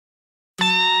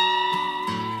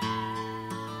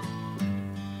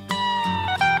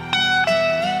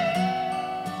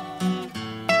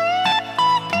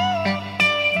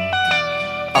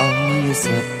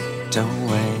slipped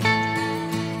away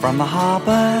from the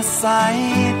harbour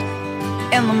side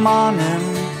in the morning,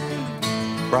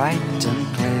 bright and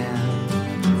clear,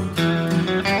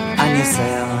 and your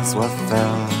sails were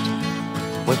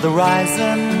filled with the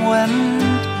rising wind,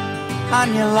 and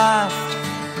you laughed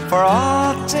for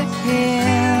all to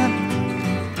hear,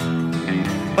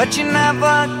 but you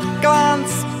never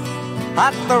glanced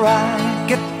at the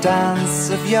ragged dance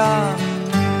of your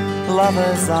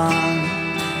lovers on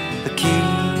the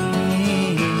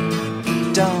quay.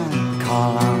 Don't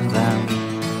call on them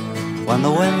when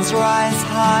the winds rise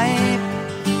high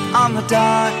on the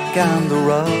dark and the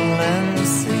rolling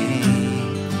sea.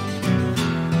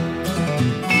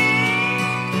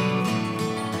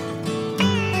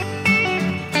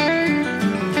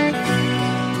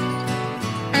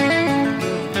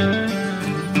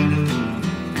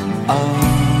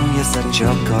 Oh, you set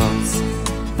your course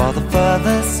for the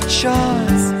furthest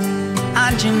shores,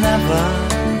 and you never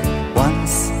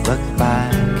once looked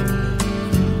back,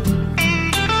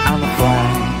 and the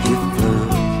flag you flew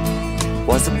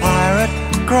was a pirate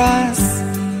cross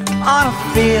on a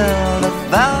field of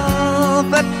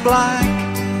velvet black,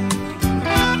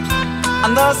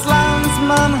 and those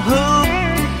landsmen who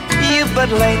you but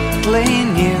lately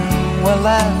knew were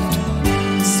left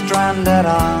stranded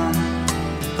on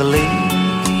the lee.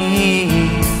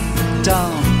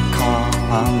 Don't call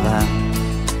on them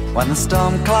when the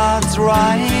storm clouds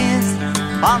rise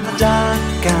on the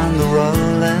dark and the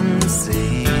rolling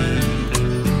sea.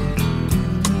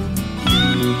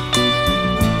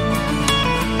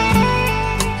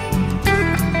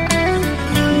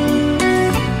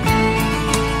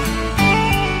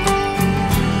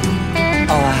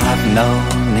 Oh, I have no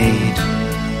need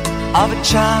of a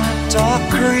chant or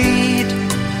creed.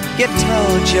 You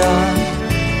told your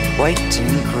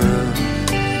waiting crew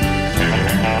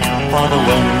for the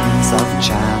winds of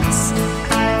chance,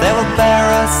 they will bear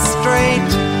us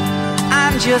straight,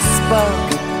 and you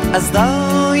spoke as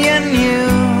though you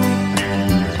knew.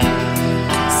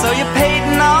 So you paid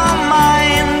no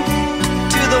mind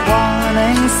to the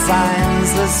warning signs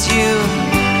as you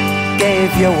gave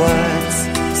your words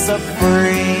so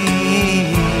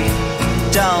free.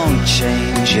 Don't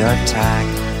change your tack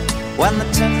when the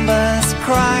timbers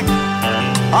crack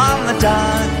on the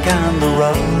dark and the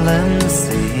rolling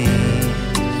sea.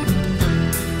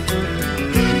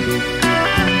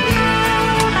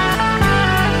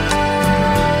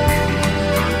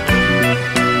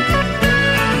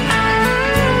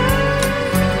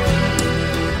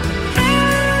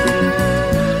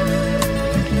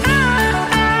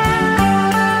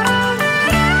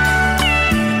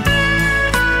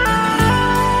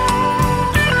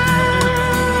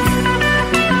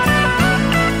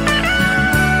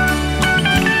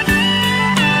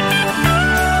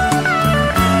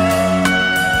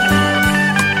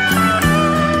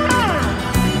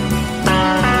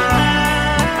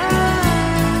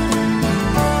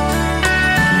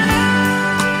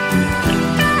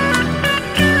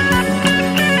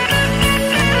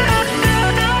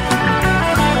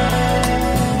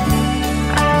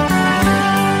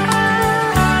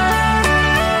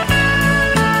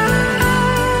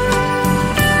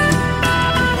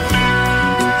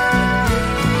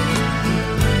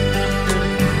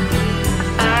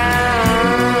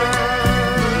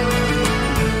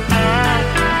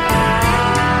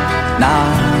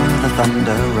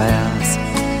 Thunder rails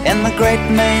in the great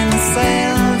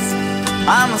mainsails,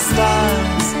 and the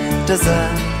stars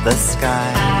desert the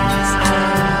skies,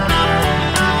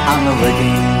 and the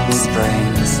rigging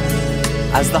strains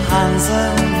as the hands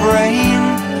of rain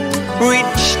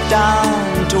reach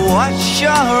down to wash your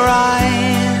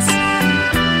eyes,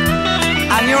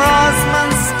 and your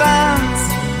oarsman stands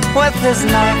with his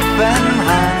knife in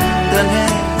hand and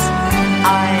his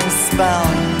eyes spell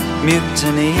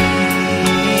mutiny.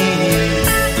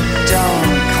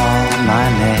 Don't call my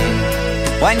name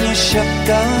when your ship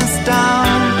goes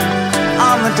down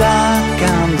on the dark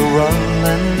and the